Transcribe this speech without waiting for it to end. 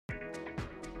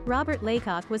Robert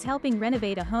Laycock was helping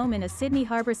renovate a home in a Sydney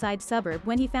harbourside suburb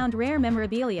when he found rare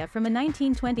memorabilia from a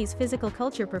 1920s physical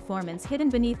culture performance hidden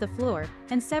beneath the floor,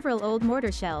 and several old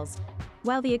mortar shells.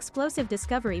 While the explosive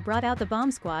discovery brought out the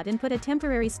bomb squad and put a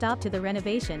temporary stop to the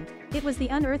renovation, it was the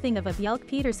unearthing of a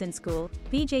Bjelke-Petersen School,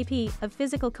 BJP, of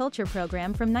physical culture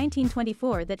program from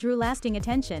 1924 that drew lasting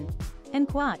attention. And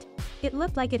quot. It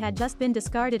looked like it had just been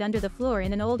discarded under the floor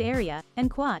in an old area,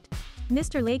 and quot.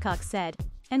 Mr. Laycock said.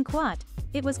 And quot.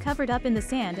 It was covered up in the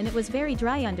sand and it was very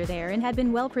dry under there and had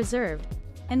been well preserved.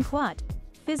 And quot.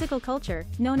 Physical culture,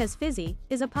 known as physie,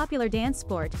 is a popular dance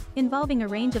sport, involving a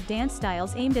range of dance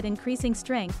styles aimed at increasing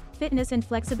strength, fitness and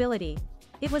flexibility.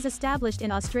 It was established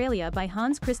in Australia by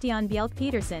Hans Christian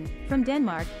Bjelke-Petersen, from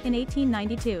Denmark, in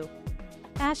 1892.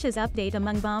 Ash's update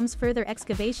among bombsFurther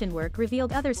excavation work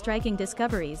revealed other striking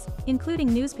discoveries,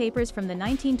 including newspapers from the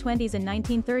 1920s and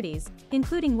 1930s,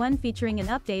 including one featuring an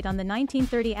update on the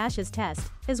 1930 Ash's test,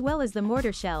 as well as the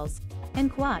mortar shells.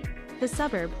 And quot. The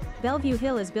suburb, Bellevue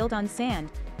Hill, is built on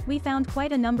sand. We found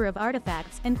quite a number of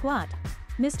artifacts, and quot.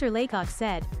 Mr. Laycock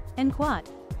said. And quot.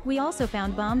 We also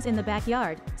found bombs in the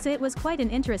backyard, so it was quite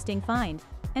an interesting find.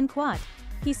 And quot.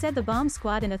 He said the bomb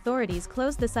squad and authorities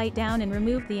closed the site down and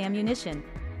removed the ammunition.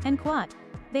 And quot.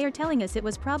 They are telling us it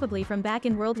was probably from back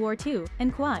in World War II,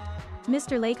 and quot.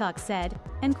 Mr. Laycock said.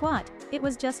 And quot. It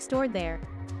was just stored there.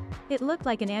 It looked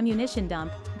like an ammunition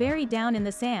dump, buried down in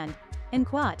the sand. And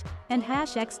quot. And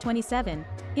 #X27.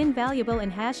 Invaluable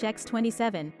and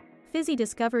 #X27. Physie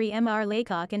discovery Mr.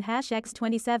 Laycock and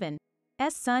 #X27.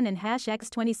 S son and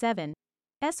 #X27.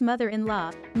 S mother-in-law,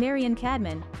 Marion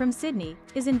Cadman, from Sydney,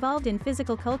 is involved in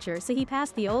physical culture, so he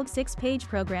passed the old 6-page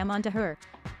program on to her.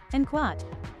 And quot.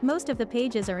 Most of the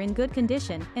pages are in good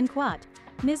condition, and quot.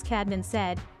 Ms. Cadman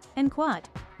said. And quot.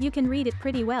 You can read it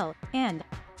pretty well, and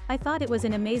I thought it was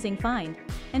an amazing find.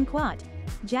 And quot.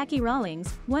 Jackie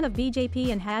Rawlings, one of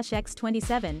BJP and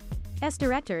 #X27's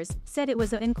directors, said it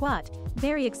was a and quot.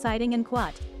 Very exciting and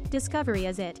quot. Discovery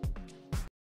is it.